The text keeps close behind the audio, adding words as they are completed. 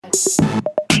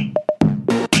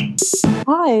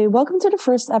Hi, welcome to the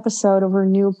first episode of our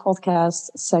new podcast,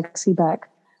 Sexy Back,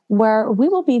 where we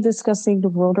will be discussing the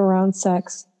world around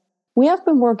sex. We have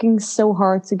been working so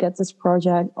hard to get this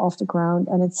project off the ground,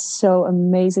 and it's so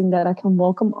amazing that I can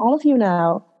welcome all of you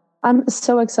now. I'm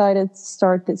so excited to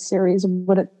start this series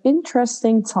with an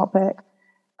interesting topic.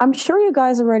 I'm sure you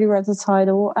guys already read the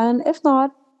title, and if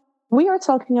not, we are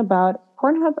talking about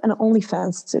PornHub and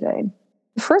OnlyFans today.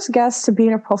 The first guests to be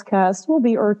in our podcast will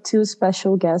be our two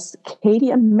special guests, Katy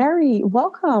and Mary.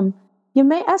 Welcome. You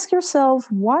may ask yourself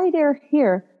why they're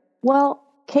here. Well,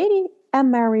 Katy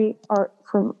and Mary are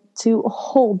from two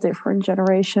whole different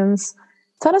generations.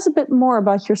 Tell us a bit more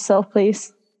about yourself,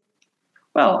 please.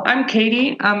 Well, I'm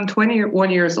Katy. I'm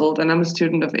 21 years old and I'm a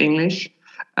student of English.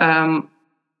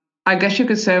 I guess you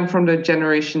could say I'm from the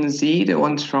Generation Z, the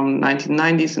ones from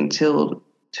 1990s until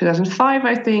 2005,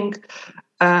 I think.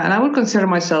 And I would consider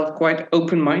myself quite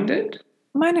open-minded.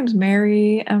 My name's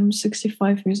Mary. I'm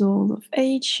 65 years old of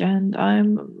age, and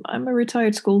I'm a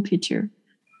retired school teacher.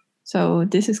 So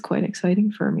this is quite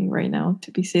exciting for me right now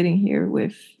to be sitting here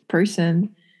with a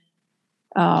person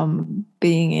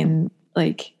being in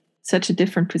like such a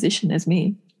different position as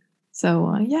me.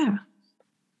 So yeah.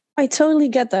 I totally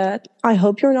get that. I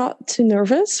hope you're not too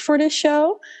nervous for this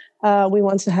show. We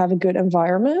want to have a good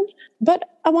environment. But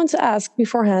I want to ask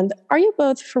beforehand, are you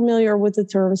both familiar with the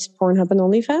terms PornHub and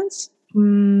OnlyFans?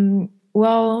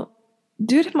 Well,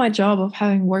 due to my job of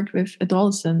having worked with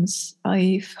adolescents,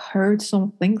 I've heard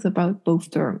some things about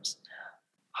both terms.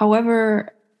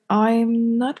 However,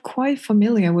 I'm not quite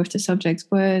familiar with the subjects,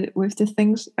 but with the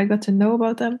things I got to know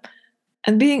about them,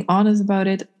 and being honest about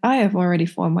it, I have already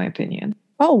formed my opinion.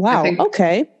 Oh, wow.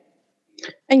 Okay.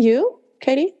 And you,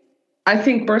 Katy? I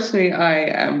think personally I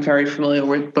am very familiar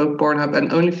with both Pornhub and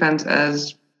OnlyFans,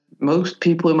 as most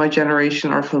people in my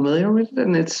generation are familiar with it.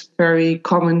 And it's very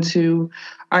common to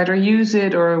either use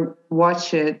it or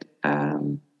watch it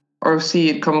or see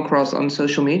it come across on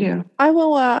social media. I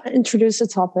will introduce the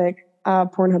topic,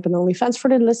 Pornhub and OnlyFans, for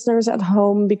the listeners at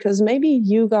home, because maybe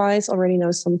you guys already know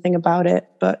something about it,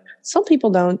 but some people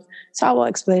don't. So I will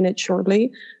explain it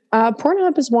shortly.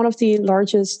 Pornhub is one of the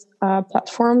largest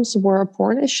platforms where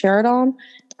porn is shared on,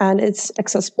 and it's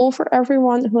accessible for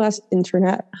everyone who has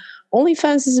internet.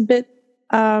 OnlyFans is a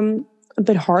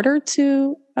bit harder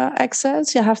to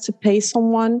access. You have to pay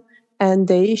someone, and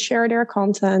they share their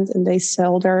content and they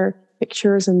sell their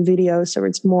pictures and videos. So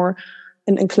it's more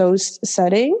an enclosed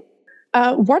setting.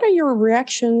 What are your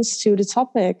reactions to the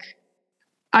topic?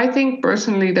 I think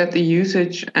personally that the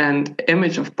usage and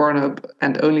image of Pornhub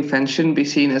and OnlyFans shouldn't be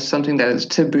seen as something that is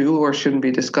taboo or shouldn't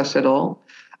be discussed at all.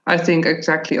 I think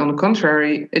exactly on the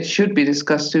contrary, it should be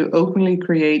discussed to openly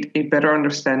create a better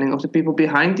understanding of the people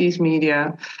behind these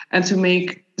media and to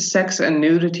make sex and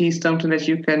nudity something that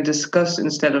you can discuss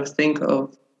instead of think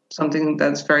of something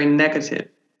that's very negative.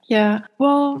 Yeah,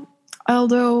 well,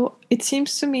 although it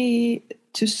seems to me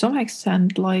to some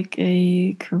extent like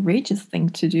a courageous thing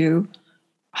to do,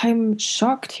 I'm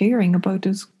shocked hearing about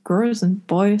those girls and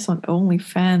boys on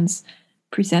OnlyFans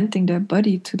presenting their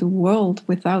body to the world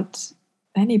without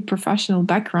any professional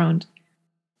background.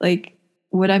 Like,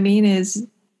 what I mean is,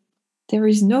 there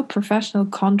is no professional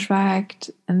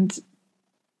contract, and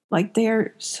like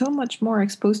they're so much more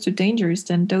exposed to dangers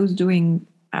than those doing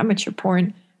amateur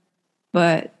porn.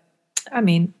 But I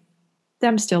mean,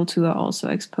 them still too are also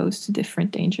exposed to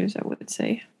different dangers, I would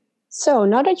say. So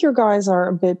now that you guys are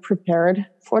a bit prepared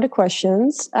for the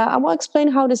questions, I will explain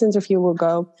how this interview will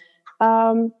go.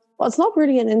 Well, it's not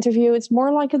really an interview. It's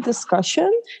more like a discussion.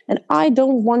 And I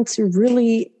don't want to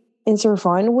really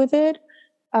intervene with it.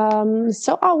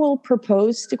 So I will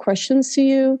propose the questions to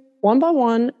you one by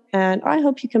one. And I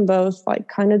hope you can both like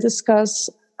kind of discuss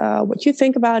what you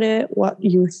think about it, what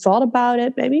you thought about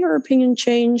it. Maybe your opinion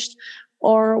changed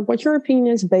or what your opinion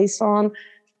is based on.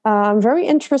 I'm very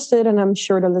interested, and I'm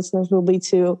sure the listeners will be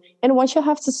too, in what you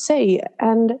have to say.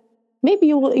 And maybe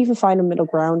you will even find a middle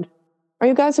ground. Are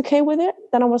you guys okay with it?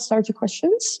 Then I will start your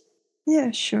questions.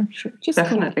 Yeah, sure. Just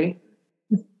definitely.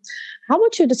 How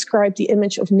would you describe the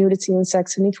image of nudity and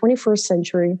sex in the 21st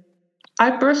century? I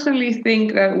personally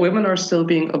think that women are still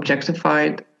being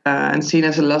objectified and seen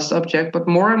as a lust object, but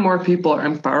more and more people are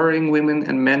empowering women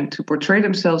and men to portray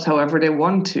themselves however they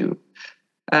want to.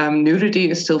 Nudity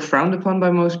is still frowned upon by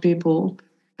most people,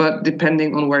 but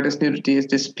depending on where this nudity is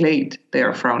displayed, they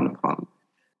are frowned upon.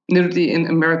 Nudity in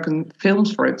American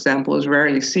films, for example, is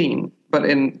rarely seen, but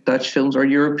in Dutch films or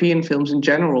European films in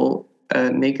general,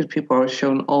 naked people are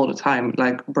shown all the time,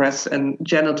 like breasts and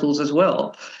genitals as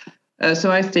well.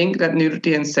 So I think that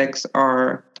nudity and sex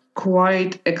are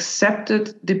quite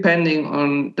accepted depending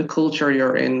on the culture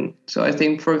you're in. So I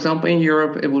think, for example, in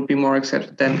Europe, it would be more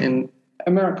accepted than in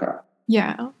America.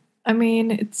 Yeah. I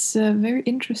mean, it's very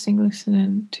interesting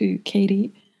listening to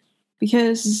Katy,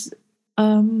 because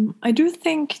I do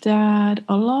think that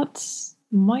a lot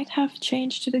might have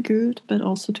changed to the good, but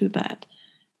also to the bad.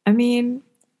 I mean,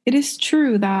 it is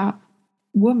true that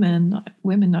women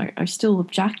are still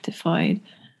objectified,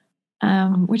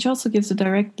 which also gives a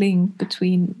direct link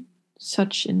between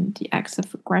such in the acts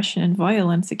of aggression and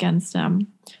violence against them.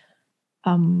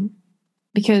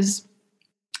 Because,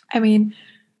 I mean,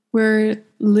 we're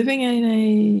living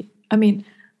in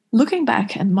looking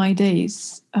back at my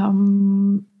days,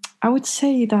 I would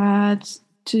say that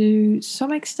to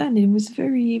some extent it was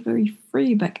very, very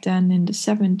free back then in the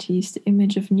 70s. The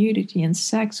image of nudity and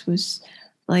sex was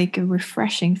like a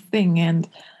refreshing thing. And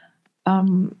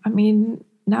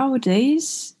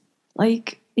nowadays,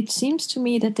 like, it seems to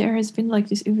me that there has been like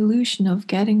this evolution of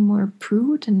getting more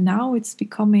prude, and now it's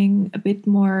becoming a bit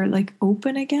more like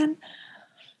open again.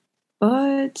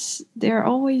 But there are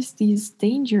always these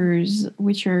dangers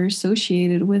which are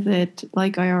associated with it.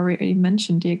 Like I already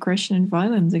mentioned, the aggression and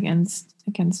violence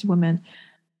against women,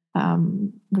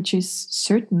 which is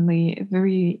certainly a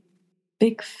very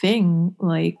big thing.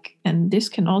 Like, and this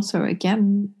can also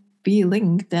again be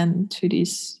linked then to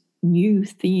these new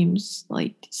themes,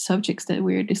 like the subjects that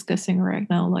we're discussing right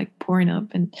now, like PornHub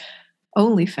and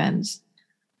OnlyFans.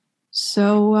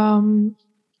 So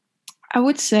I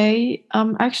would say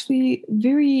I'm actually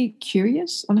very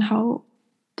curious on how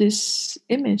this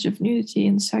image of nudity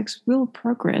and sex will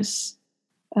progress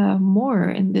more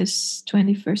in this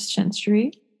 21st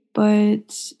century.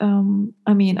 But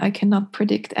I cannot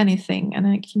predict anything, and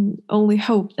I can only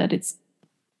hope that it's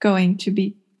going to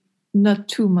be not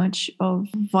too much of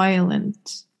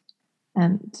violence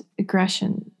and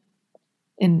aggression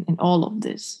in all of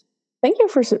this. Thank you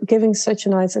for giving such a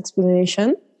nice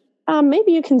explanation.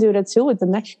 Maybe you can do that too with the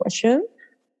next question.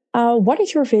 What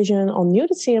is your vision on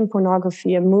nudity and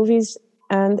pornography in movies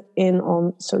and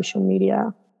on social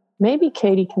media? Maybe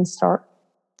Katy can start.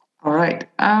 All right.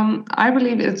 I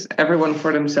believe it's everyone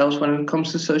for themselves when it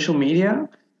comes to social media.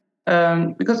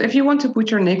 Because if you want to put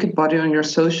your naked body on your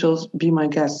socials, be my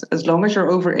guest. As long as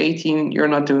you're over 18, you're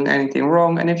not doing anything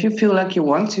wrong. And if you feel like you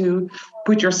want to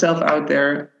put yourself out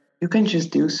there, you can just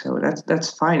do so.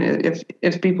 That's fine.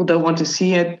 If people don't want to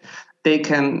see it, they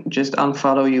can just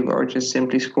unfollow you or just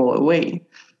simply scroll away.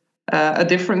 A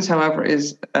difference, however,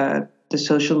 is the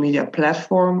social media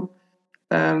platform.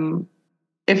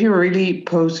 If you really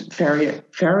post very,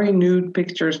 very nude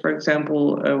pictures, for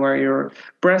example, where your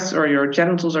breasts or your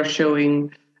genitals are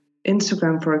showing,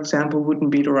 Instagram, for example, wouldn't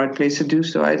be the right place to do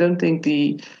so. I don't think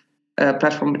the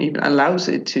platform even allows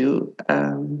it to.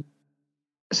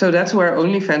 So that's where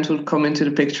OnlyFans would come into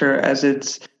the picture, as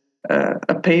it's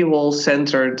a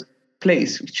paywall-centered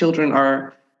place. Children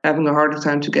are having a harder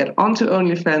time to get onto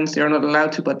OnlyFans. They're not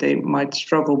allowed to, but they might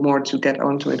struggle more to get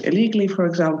onto it illegally, for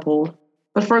example.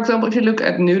 But for example, if you look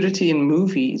at nudity in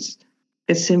movies,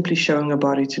 it's simply showing a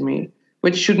body to me,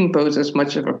 which shouldn't pose as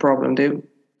much of a problem. They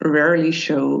rarely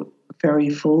show very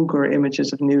vulgar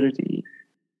images of nudity.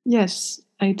 Yes,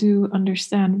 I do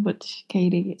understand what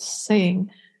Katy is saying,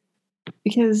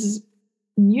 because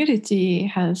nudity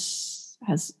has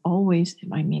always,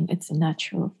 it's a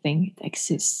natural thing. It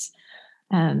exists,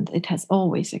 and it has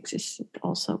always existed.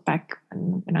 Also back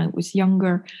when I was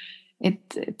younger,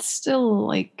 it's still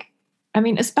like,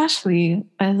 especially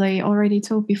as I already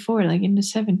told before, like in the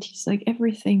 70s, like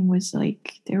everything was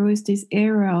like, there was this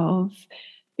era of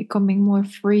becoming more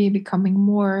free, becoming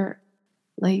more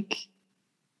like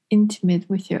intimate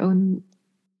with your own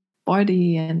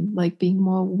body, and like being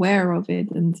more aware of it.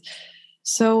 And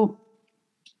so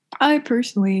I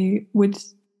personally would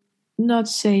not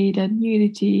say that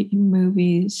nudity in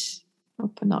movies or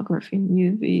pornography in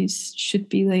movies should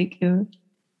be like a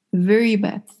very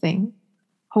bad thing.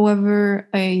 However,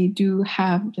 I do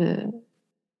have the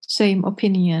same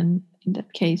opinion in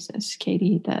that case as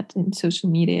Katy, that in social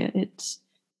media it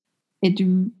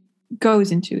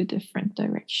goes into a different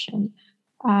direction.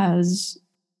 As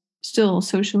still,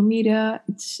 social media,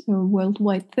 it's a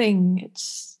worldwide thing.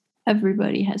 It's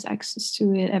everybody has access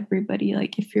to it. Everybody,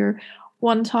 like, if you're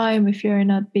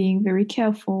not being very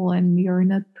careful and you're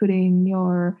not putting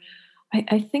your,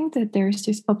 I think that there's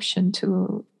this option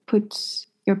to put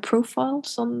your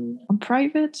profiles on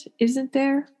private, isn't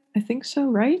there? I think so,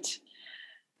 right?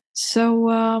 So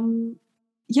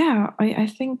I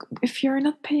think if you're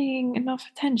not paying enough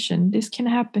attention, this can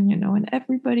happen, and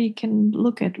everybody can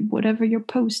look at whatever you're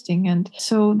posting. And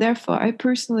so therefore, I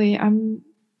personally,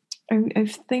 I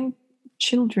think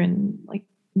children, like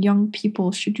young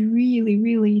people, should really,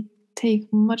 really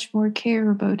take much more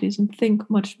care about this and think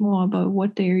much more about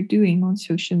what they are doing on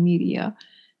social media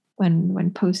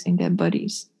when posting their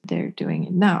bodies. They're doing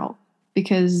it now,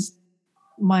 because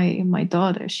my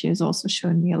daughter, she has also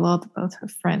shown me a lot about her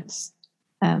friends,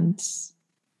 and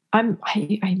I'm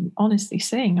honestly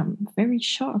saying I'm very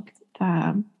shocked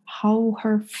that how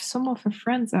some of her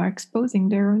friends are exposing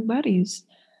their own bodies.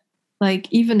 Like,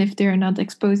 even if they're not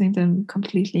exposing them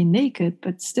completely naked,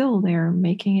 but still they're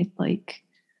making it like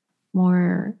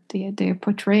more, they're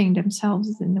portraying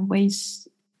themselves in a way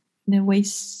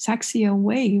sexier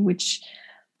way, which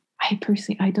I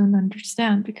personally I don't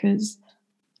understand, because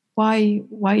why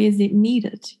is it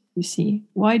needed? You see,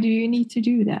 why do you need to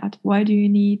do that? Why do you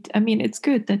need, I mean, it's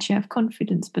good that you have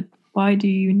confidence, but why do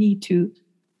you need to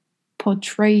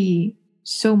portray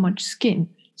so much skin?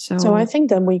 So I think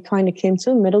that we kind of came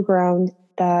to a middle ground,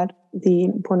 that the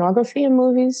pornography in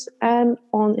movies and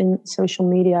in social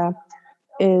media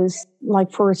is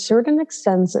like, for a certain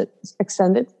extent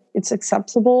it's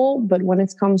acceptable, but when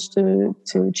it comes to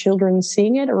children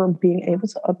seeing it or being able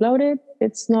to upload it,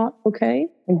 it's not okay.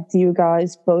 Do you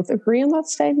guys both agree on that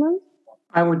statement?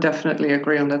 I would definitely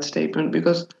agree on that statement,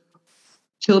 because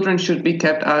children should be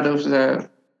kept out of the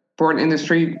porn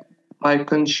industry by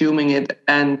consuming it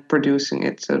and producing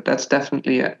it. So that's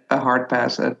definitely a hard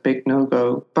pass, a big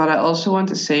no-go. But I also want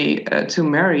to say to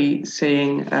Mary,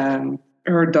 saying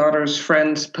her daughter's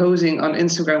friends posing on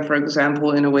Instagram, for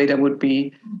example, in a way that would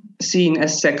be seen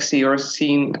as sexy or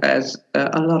seen as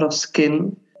a lot of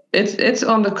skin. It's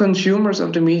on the consumers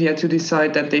of the media to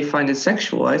decide that they find it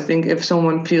sexual. I think if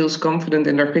someone feels confident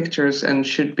in their pictures and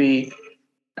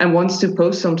wants to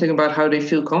post something about how they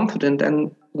feel confident,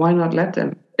 and why not let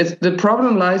them? The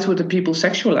problem lies with the people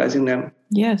sexualizing them.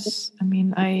 Yes, I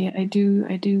mean, I do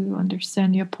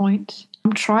understand your point.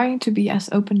 I'm trying to be as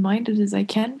open-minded as I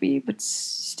can be, but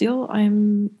still, I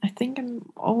think I'm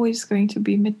always going to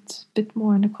be a bit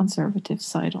more on the conservative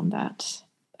side on that.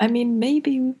 I mean,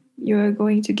 maybe you're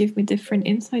going to give me different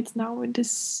insights now in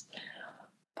this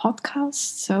podcast,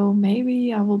 so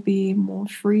maybe I will be more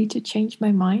free to change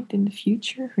my mind in the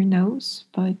future. Who knows?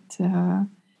 But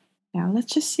yeah,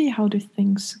 let's just see how the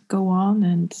things go on,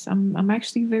 and I'm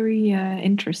actually very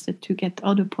interested to get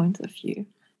other points of view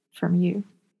from you.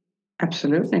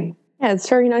 Absolutely. Yeah, it's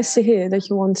very nice to hear that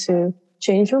you want to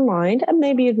change your mind, and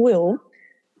maybe it will.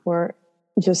 We're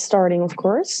just starting, of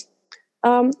course.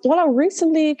 Well, I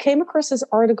recently came across this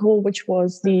article, which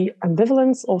was the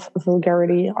ambivalence of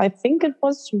vulgarity. I think it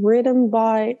was written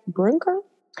by Brunker,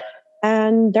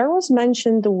 and there was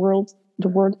mentioned the word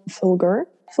vulgar.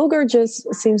 Vulgar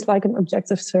just seems like an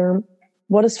objective term.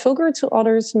 What is vulgar to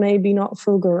others may be not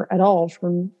vulgar at all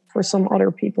for some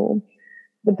other people.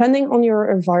 Depending on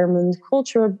your environment,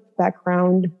 culture,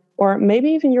 background, or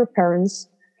maybe even your parents,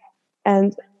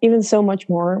 and even so much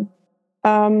more.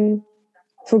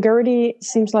 Vulgarity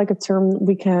seems like a term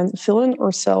we can fill in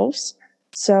ourselves.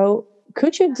 So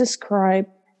could you describe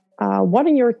what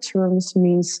in your terms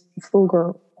means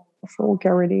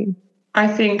vulgarity? I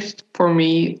think for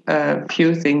me,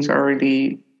 few things are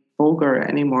really vulgar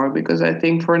anymore, because I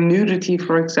think for nudity,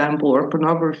 for example, or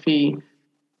pornography,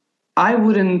 I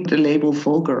wouldn't put the label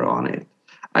vulgar on it.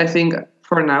 I think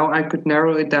for now I could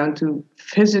narrow it down to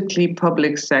physically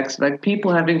public sex, like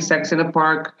people having sex in a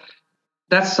park.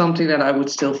 That's something that I would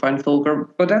still find vulgar,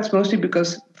 but that's mostly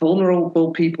because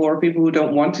vulnerable people or people who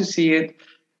don't want to see it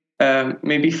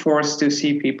may be forced to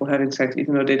see people having sex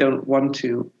even though they don't want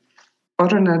to.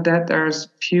 Other than that, there's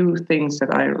few things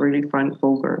that I really find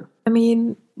vulgar. I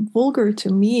mean, vulgar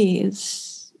to me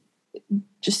is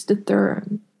just the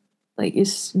term, like,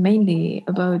 is mainly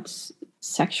about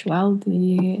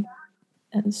sexuality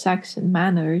and sex and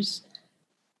manners.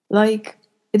 Like,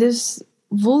 it is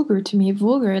vulgar to me.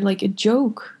 Vulgar, like a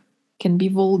joke can be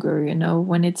vulgar, you know,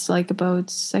 when it's like about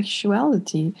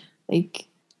sexuality. Like,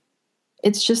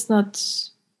 it's just not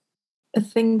a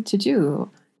thing to do.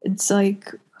 It's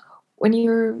like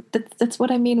when that's what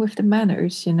I mean with the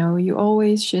manners, you know. You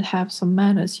always should have some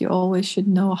manners. You always should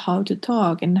know how to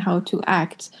talk and how to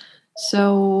act.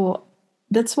 So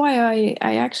that's why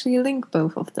I actually link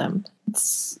both of them.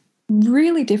 It's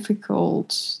really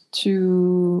difficult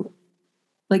to,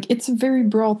 like, it's a very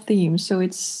broad theme, so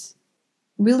it's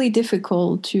really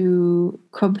difficult to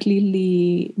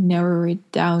completely narrow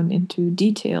it down into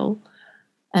detail.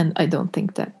 And I don't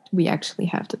think that we actually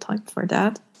have the time for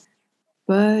that.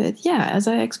 But yeah, as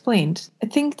I explained, I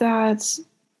think that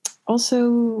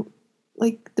also,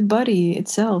 like, the body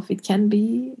itself, it can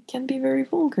be very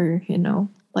vulgar, you know,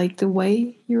 like the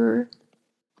way you're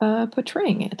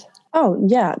portraying it. Oh,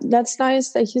 yeah, that's nice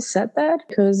that you said that,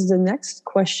 because the next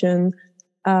question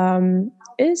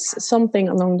is something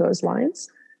along those lines.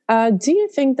 Do you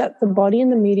think that the body in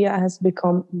the media has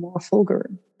become more vulgar?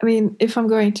 I mean, if I'm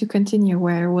going to continue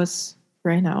where I was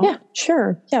right now. Yeah,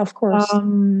 sure. Yeah, of course.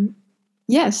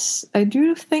 Yes, I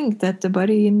do think that the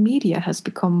body in media has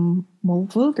become more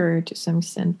vulgar to some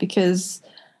extent because,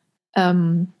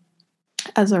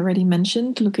 as already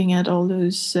mentioned, looking at all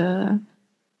those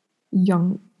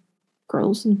young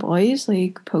girls and boys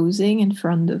like posing in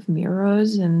front of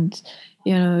mirrors and,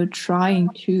 trying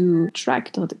to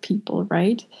attract other people,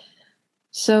 right?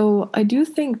 So I do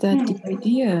think that the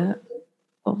idea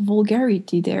of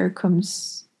vulgarity there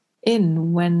comes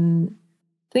in when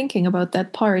thinking about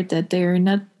that part, that they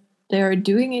are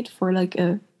doing it for like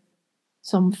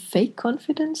some fake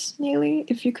confidence, nearly,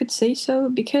 if you could say so,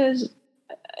 because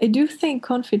I do think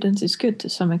confidence is good to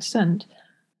some extent,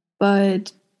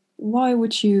 but why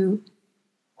would you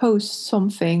post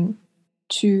something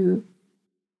to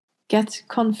get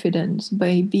confidence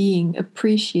by being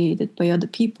appreciated by other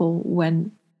people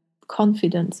when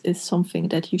confidence is something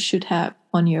that you should have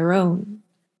on your own,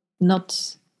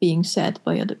 not being said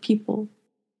by other people,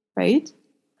 right?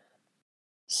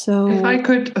 So, If I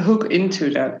could hook into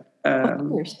that, of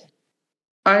course.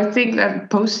 I think that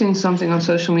posting something on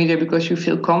social media because you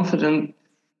feel confident,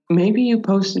 maybe you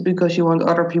post it because you want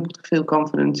other people to feel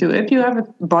confident too. If you have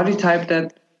a body type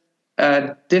that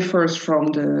differs from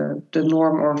the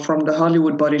norm or from the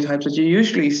Hollywood body types that you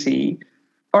usually see,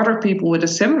 other people with a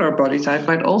similar body type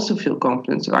might also feel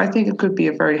confident. So I think it could be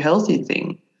a very healthy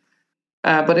thing.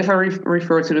 But if I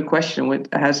refer to the question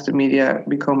with has the media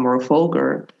become more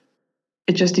vulgar,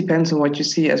 it just depends on what you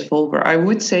see as vulgar. I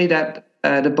would say that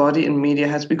the body in media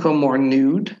has become more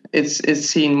nude. It's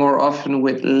seen more often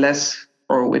with less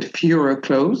or with fewer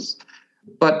clothes.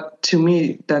 But to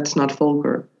me, that's not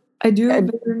vulgar. I do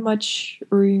very much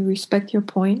respect your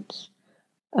point.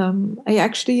 I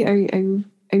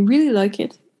really like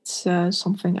it. It's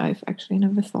something I've actually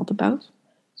never thought about.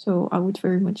 So I would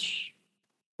very much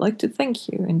like to thank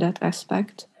you in that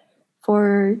aspect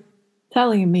for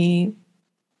telling me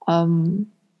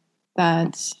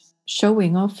that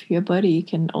showing off your body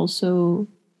can also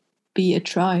be a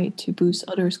try to boost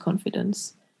others'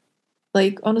 confidence.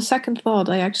 Like, on a second thought,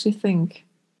 I actually think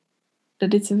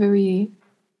that it's a very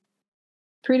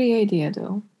pretty idea,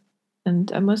 though.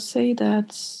 And I must say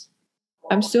that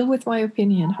I'm still with my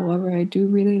opinion. However, I do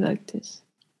really like this.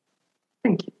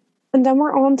 Thank you. And then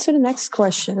we're on to the next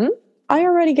question. I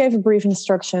already gave a brief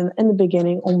instruction in the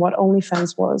beginning on what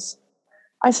OnlyFans was.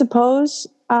 I suppose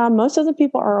most of the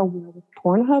people are aware what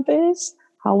PornHub is.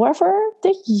 However,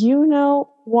 did you know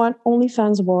what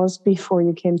OnlyFans was before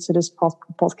you came to this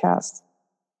podcast?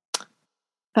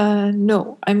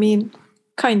 No, I mean,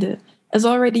 kind of. As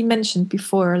already mentioned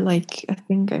before, like I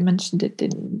think I mentioned it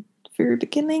in the very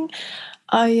beginning,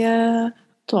 I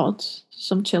taught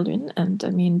some children, and I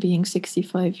mean, being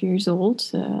 65 years old,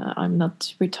 I'm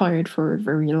not retired for a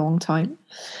very long time.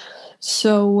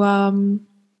 So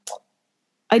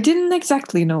I didn't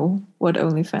exactly know what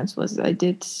OnlyFans was. I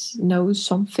did know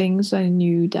some things. I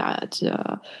knew that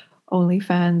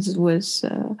OnlyFans was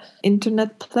an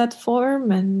internet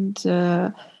platform, and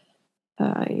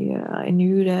I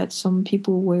knew that some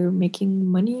people were making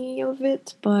money of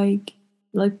it by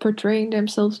like portraying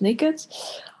themselves naked,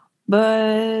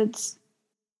 but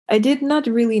I did not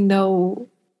really know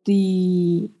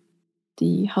the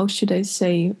how should I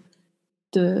say,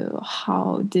 the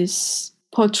how this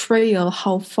portrayal,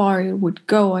 how far it would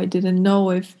go. I didn't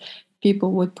know if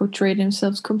people would portray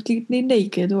themselves completely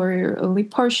naked or only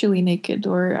partially naked,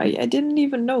 or I didn't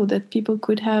even know that people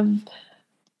could have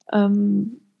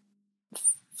um,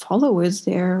 followers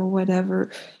there or whatever.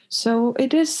 So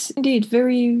it is indeed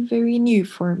very, very new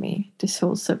for me, this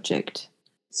whole subject.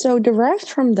 So, derived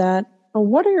from that,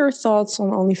 what are your thoughts on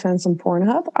OnlyFans and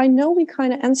Pornhub? I know we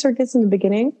kind of answered this in the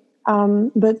beginning,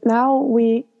 but now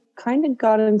we kind of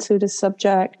got into the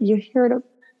subject. You heard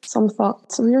some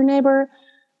thoughts of your neighbor.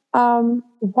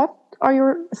 What are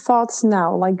your thoughts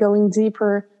now, like going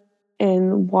deeper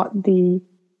in what the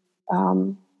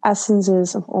essence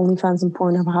is of OnlyFans and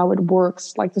Pornhub, how it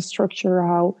works, like the structure,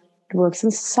 how it works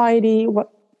in society?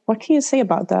 What can you say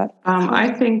about that? I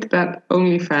think that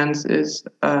OnlyFans is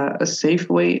a safe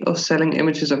way of selling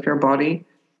images of your body,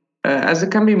 as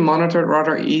it can be monitored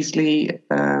rather easily,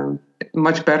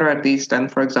 much better at least than,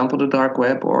 for example, the dark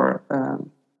web or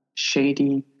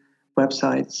shady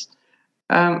websites.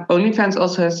 OnlyFans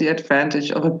also has the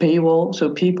advantage of a paywall, so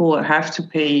people have to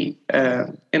pay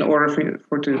in order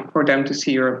for them to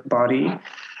see your body.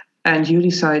 and you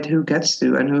decide who gets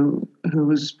to and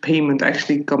whose payment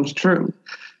actually comes through.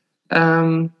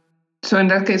 So in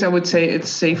that case, I would say it's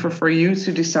safer for you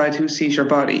to decide who sees your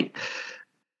body.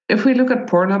 If we look at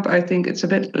Pornhub, I think it's a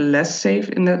bit less safe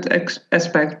in that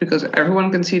aspect because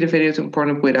everyone can see the videos on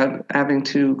Pornhub without having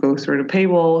to go through the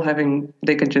paywall.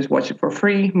 They can just watch it for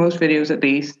free, most videos at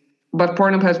least. But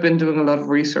Pornhub has been doing a lot of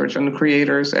research on the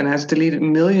creators and has deleted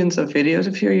millions of videos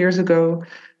a few years ago.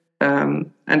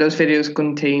 And those videos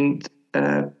contained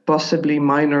possibly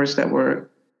minors that were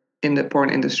in the porn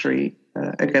industry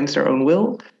against their own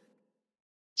will.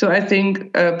 So I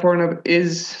think Pornhub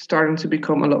is starting to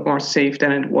become a lot more safe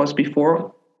than it was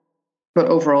before. But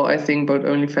overall, I think both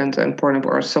OnlyFans and Pornhub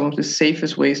are some of the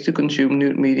safest ways to consume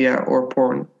nude media or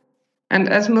porn. And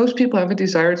as most people have a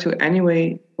desire to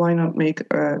anyway, why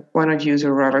not use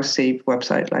a rather safe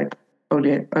website like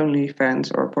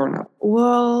OnlyFans or Pornhub?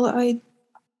 Well, I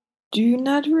do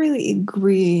not really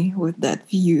agree with that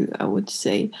view, I would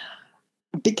say,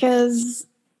 because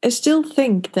I still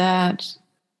think that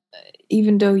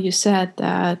even though you said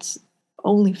that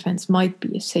OnlyFans might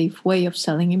be a safe way of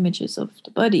selling images of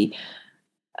the body,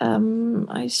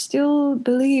 I still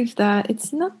believe that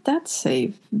it's not that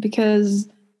safe because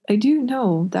I do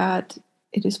know that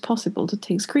it is possible to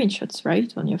take screenshots,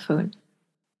 right, on your phone.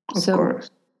 Of course.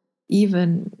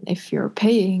 Even if you're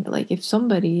paying, like if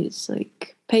somebody is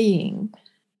like paying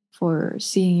for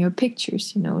seeing your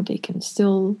pictures, they can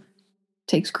still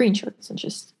take screenshots and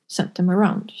just send them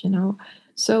around,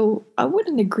 So I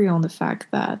wouldn't agree on the fact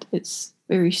that it's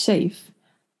very safe.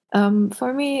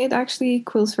 For me, it actually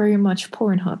equals very much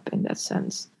Pornhub in that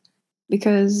sense,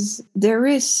 because there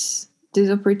is this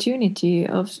opportunity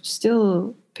of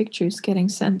still pictures getting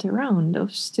sent around,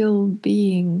 of still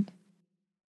being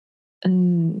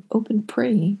an open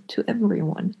prey to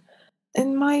everyone.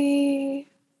 In my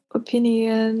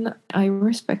opinion, I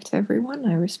respect everyone.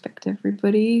 I respect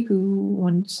everybody who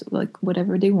wants like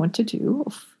whatever they want to do.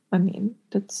 I mean,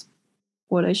 that's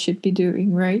what I should be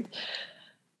doing, right?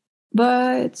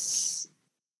 But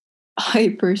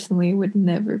I personally would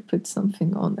never put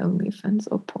something on OnlyFans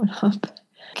or Pornhub.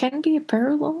 Can be a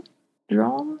parallel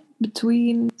drawn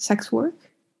between sex work,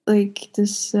 like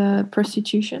this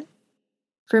prostitution.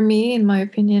 For me, in my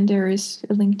opinion, there is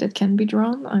a link that can be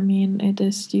drawn. I mean, it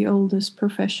is the oldest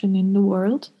profession in the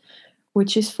world,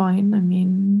 which is fine. I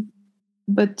mean,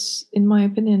 but in my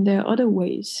opinion, there are other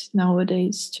ways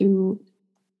nowadays to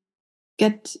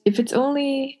get, if it's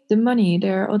only the money,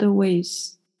 there are other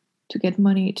ways to get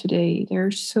money today. There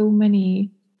are so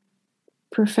many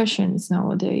professions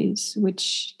nowadays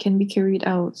which can be carried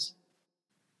out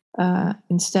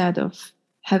instead of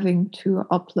having to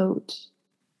upload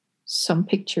some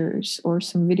pictures or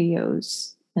some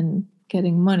videos and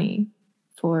getting money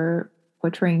for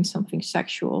portraying something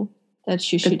sexual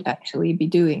that you should actually be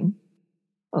doing.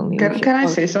 Can I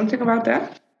say something about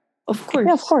that? Of course.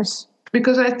 Yeah, of course.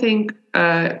 Because I think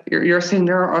you're saying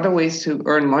there are other ways to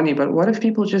earn money, but what if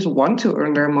people just want to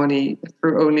earn their money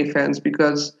through OnlyFans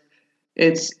because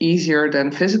it's easier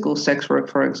than physical sex work,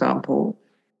 for example?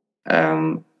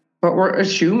 But we're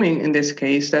assuming in this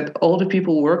case that all the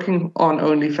people working on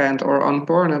OnlyFans or on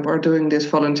Pornhub are doing this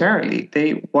voluntarily.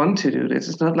 They want to do this.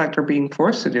 It's not like they're being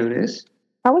forced to do this.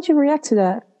 How would you react to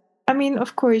that? I mean,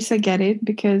 of course, I get it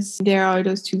because there are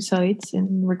those two sides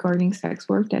in regarding sex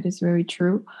work. That is very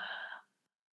true.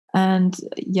 And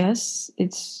yes,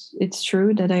 it's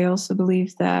true that I also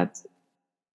believe that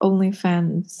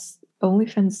OnlyFans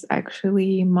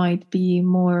actually might be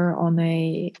more on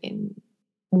a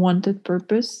wanted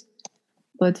purpose.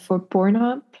 But for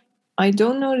Pornhub, I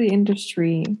don't know the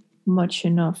industry much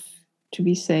enough to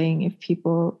be saying if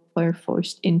people are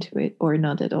forced into it or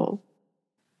not at all.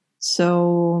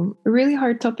 So a really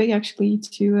hard topic actually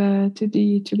to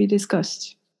be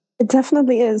discussed. It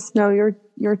definitely is. No,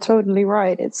 you're totally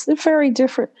right. It's a very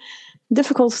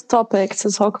difficult topic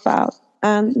to talk about,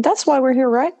 and that's why we're here,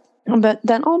 right? But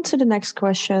then on to the next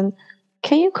question.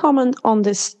 Can you comment on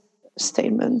this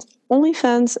statement?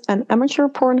 OnlyFans and amateur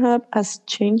Pornhub has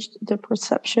changed the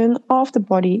perception of the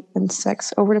body and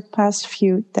sex over the past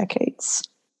few decades.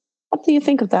 What do you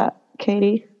think of that,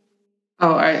 Katie?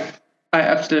 Oh, I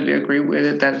absolutely agree with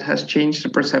it that it has changed the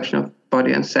perception of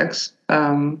body and sex.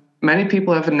 Many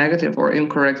people have a negative or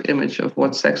incorrect image of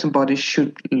what sex and body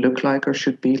should look like or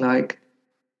should be like.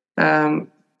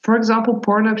 For example,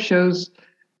 Pornhub shows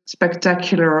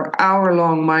spectacular,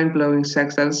 hour-long, mind-blowing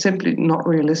sex that is simply not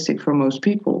realistic for most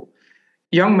people.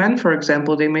 Young men, for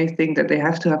example, they may think that they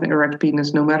have to have an erect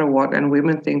penis no matter what, and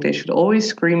women think they should always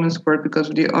scream and squirt because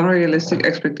of the unrealistic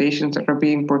expectations that are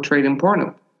being portrayed in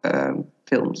porno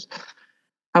films.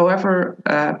 However,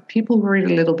 people who read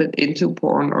a little bit into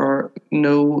porn or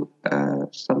know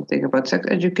something about sex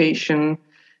education,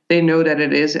 they know that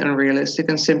it is unrealistic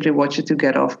and simply watch it to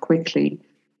get off quickly,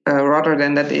 rather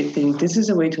than that they think this is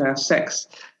a way to have sex.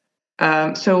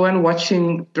 So when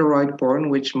watching the right porn,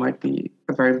 which might be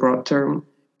a very broad term,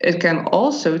 it can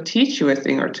also teach you a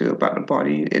thing or two about the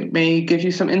body. It may give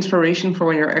you some inspiration for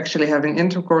when you're actually having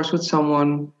intercourse with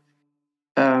someone,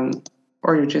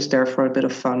 or you're just there for a bit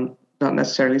of fun, not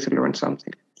necessarily to learn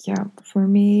something. Yeah, for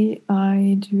me,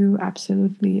 I do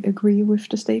absolutely agree with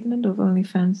the statement of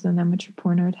OnlyFans and amateur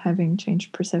porn art having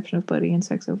changed perception of body and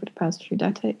sex over the past few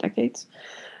decades.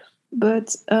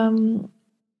 But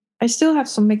I still have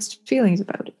some mixed feelings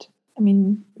about it. I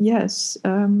mean, yes,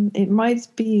 it might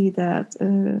be that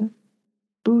a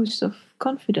boost of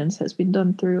confidence has been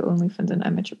done through OnlyFans and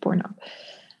amateur porn.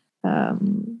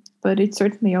 But it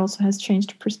certainly also has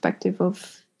changed the perspective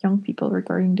of young people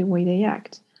regarding the way they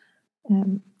act.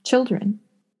 Children,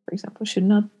 for example,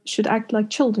 should act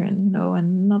like children,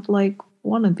 and not like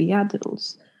wannabe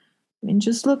adults. I mean,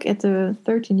 just look at the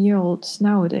 13-year-olds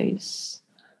nowadays.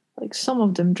 Like, some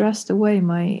of them dressed the way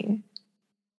my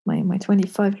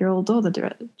 25-year-old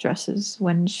daughter dresses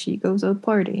when she goes out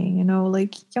partying.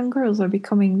 Like, young girls are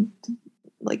becoming,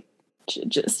 like,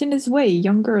 just in this way,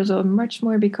 young girls are much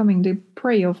more becoming the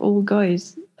prey of older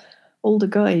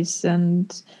guys,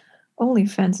 and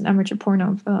OnlyFans and amateur porn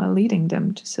are leading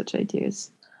them to such ideas.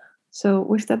 So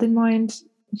with that in mind,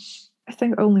 I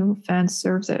think OnlyFans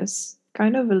serves as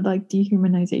kind of a like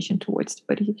dehumanization towards the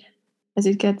body, as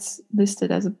it gets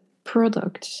listed as a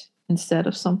product instead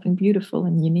of something beautiful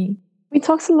and unique. We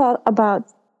talked a lot about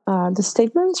the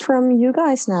statements from you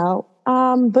guys now,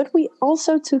 but we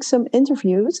also took some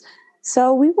interviews.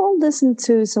 So we will listen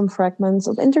to some fragments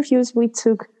of interviews we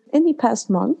took in the past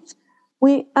month.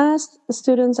 We asked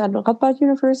students at Radboud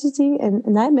University in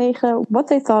Nijmegen what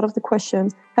they thought of the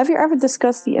question, have you ever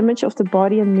discussed the image of the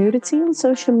body and nudity on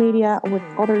social media with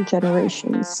other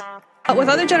generations? With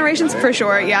other generations, for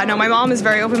sure. Yeah, no, my mom is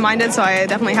very open-minded, so I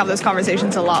definitely have those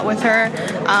conversations a lot with her.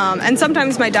 And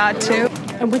sometimes my dad, too.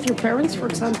 And with your parents, for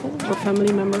example, or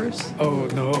family members? Oh,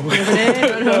 no.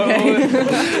 Okay.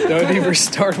 Don't even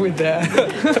start with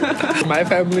that. My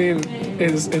family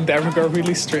is in that regard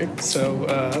really strict, so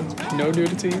no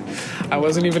nudity. I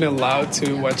wasn't even allowed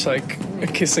to watch like a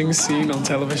kissing scene on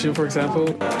television, for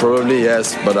example. Probably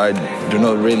yes, but I do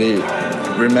not really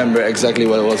remember exactly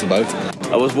what it was about.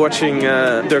 I was watching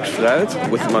Turks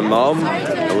Fruit with my mom.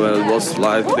 It was,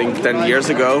 I think, 10 years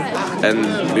ago. And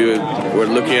we were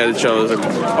looking at each other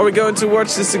like, are we going to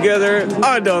watch this together?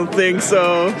 I don't think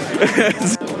so.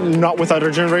 Not with other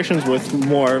generations, with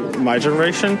more my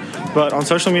generation. But on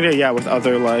social media, yeah, with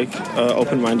other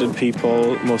open-minded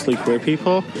people, mostly queer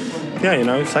people.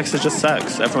 Yeah, sex is just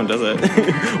sex. Everyone does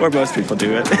it. Or most people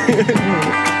do it.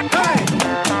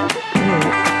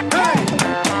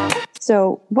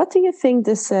 So what do you think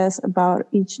this says about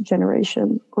each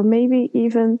generation, or maybe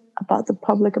even about the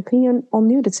public opinion on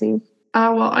nudity?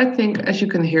 Well, I think, as you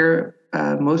can hear,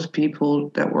 most people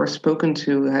that were spoken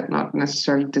to had not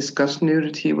necessarily discussed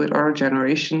nudity with our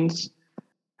generations.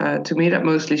 To me, that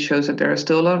mostly shows that there is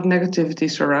still a lot of negativity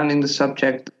surrounding the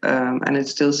subject, and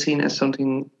it's still seen as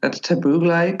something that's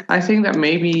taboo-like. I think that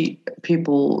maybe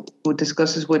people would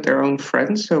discuss this with their own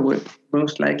friends, so with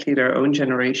most likely their own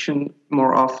generation,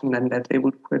 more often than that they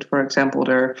would with, for example,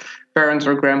 their parents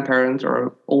or grandparents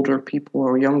or older people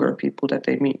or younger people that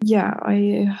they meet. Yeah,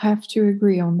 I have to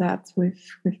agree on that with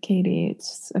Katy.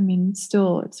 It's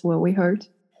what we heard.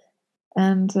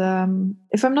 And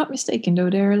if I'm not mistaken, though,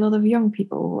 there are a lot of young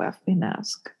people who have been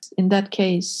asked. In that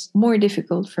case, more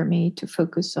difficult for me to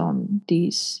focus on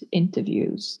these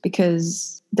interviews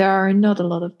because there are not a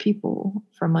lot of people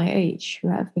from my age who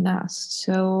have been asked.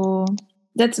 So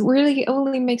that really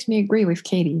only makes me agree with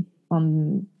Katy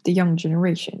on the young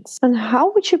generations. And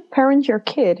how would you parent your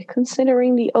kid,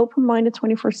 considering the open-minded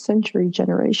 21st century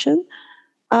generation?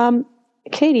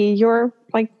 Katy, you're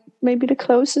like maybe the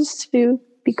closest to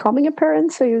becoming a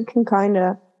parent, so you can kind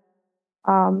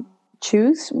of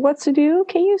choose what to do.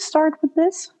 Can you start with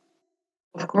this?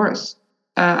 Of course.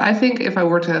 I think if I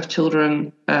were to have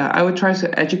children, I would try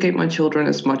to educate my children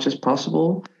as much as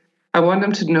possible. I want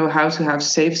them to know how to have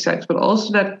safe sex, but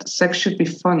also that sex should be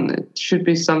fun. It should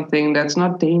be something that's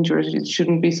not dangerous. It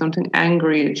shouldn't be something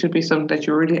angry. It should be something that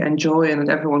you really enjoy and that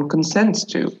everyone consents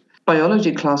to.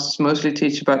 Biology classes mostly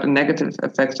teach about the negative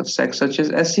effects of sex, such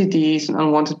as STDs and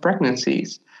unwanted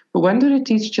pregnancies. But when do they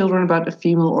teach children about the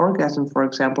female orgasm, for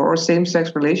example, or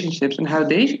same-sex relationships and how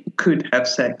they could have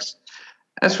sex?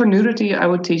 As for nudity, I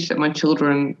would teach that my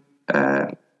children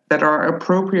that are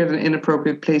appropriate and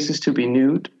inappropriate places to be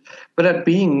nude, but that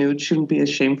being nude shouldn't be a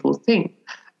shameful thing.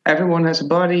 Everyone has a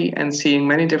body, and seeing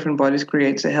many different bodies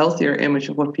creates a healthier image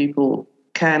of what people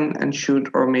can and should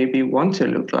or maybe want to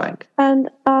look like. And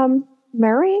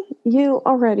Mary, you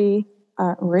already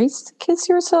raised kids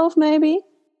yourself, maybe,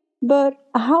 but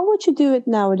how would you do it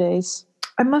nowadays?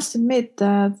 I must admit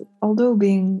that although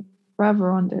being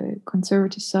rather on the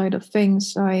conservative side of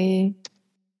things, I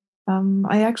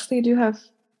actually do have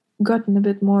gotten a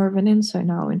bit more of an insight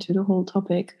now into the whole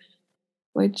topic,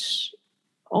 which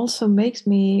also makes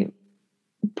me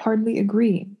partly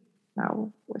agree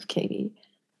now with Katy.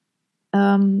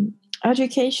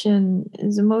 Education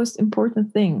is the most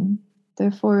important thing.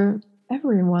 Therefore,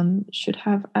 everyone should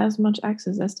have as much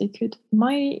access as they could.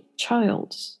 My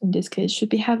child, in this case, should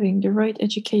be having the right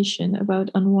education about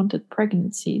unwanted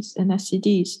pregnancies and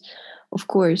STDs, of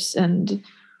course, and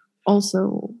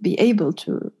also be able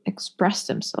to express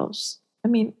themselves. I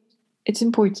mean, it's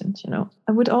important,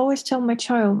 I would always tell my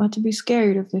child not to be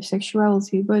scared of their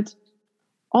sexuality, but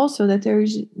also that there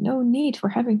is no need for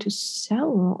having to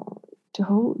sell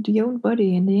the own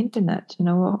body in the internet,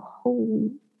 a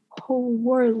whole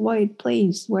worldwide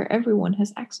place where everyone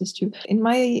has access to. In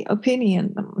my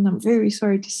opinion, and I'm very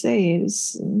sorry to say,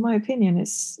 it's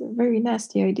a very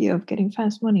nasty idea of getting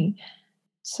fast money.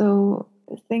 So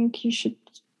I think you should,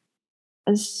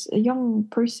 as a young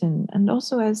person, and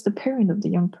also as the parent of the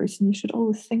young person, you should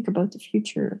always think about the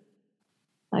future,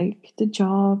 like the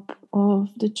job of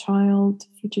the child,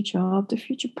 the future job, the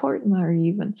future partner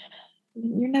even.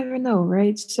 You never know,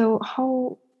 right? So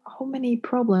how many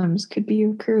problems could be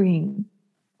occurring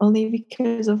only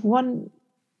because of one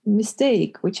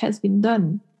mistake which has been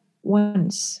done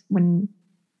once when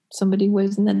somebody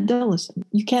was an adolescent?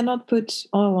 You cannot put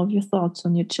all of your thoughts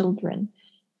on your children,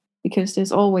 because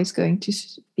there's always going to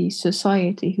be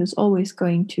society who's always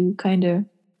going to kind of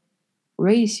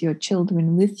raise your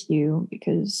children with you,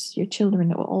 because your children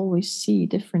will always see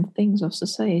different things of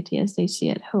society as they see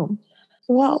at home.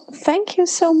 Well, thank you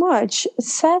so much.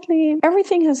 Sadly,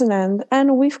 everything has an end,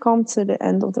 and we've come to the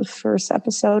end of the first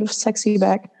episode of Sexy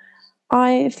Back.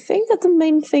 I think that the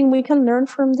main thing we can learn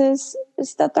from this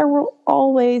is that there will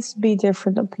always be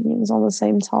different opinions on the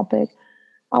same topic.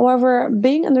 However,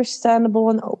 being understandable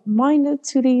and open-minded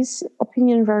to these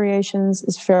opinion variations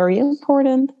is very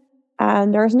important,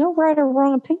 and there's no right or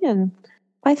wrong opinion.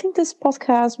 I think this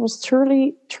podcast was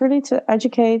truly to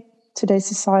educate today's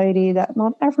society that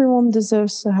not everyone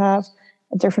deserves to have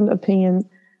a different opinion,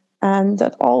 and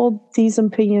that all these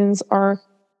opinions are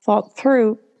thought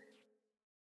through.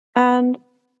 And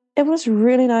it was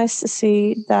really nice to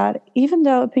see that even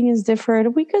though opinions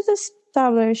differed, we could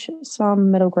establish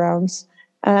some middle grounds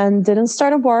and didn't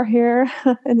start a war here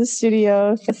in the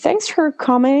studio. Thanks for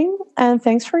coming, and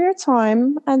thanks for your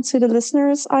time. And to the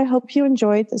listeners, I hope you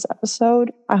enjoyed this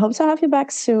episode. I hope to have you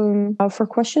back soon. For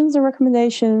questions or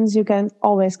recommendations, you can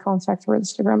always contact our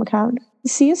Instagram account.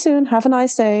 See you soon. Have a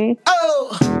nice day.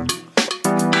 Oh!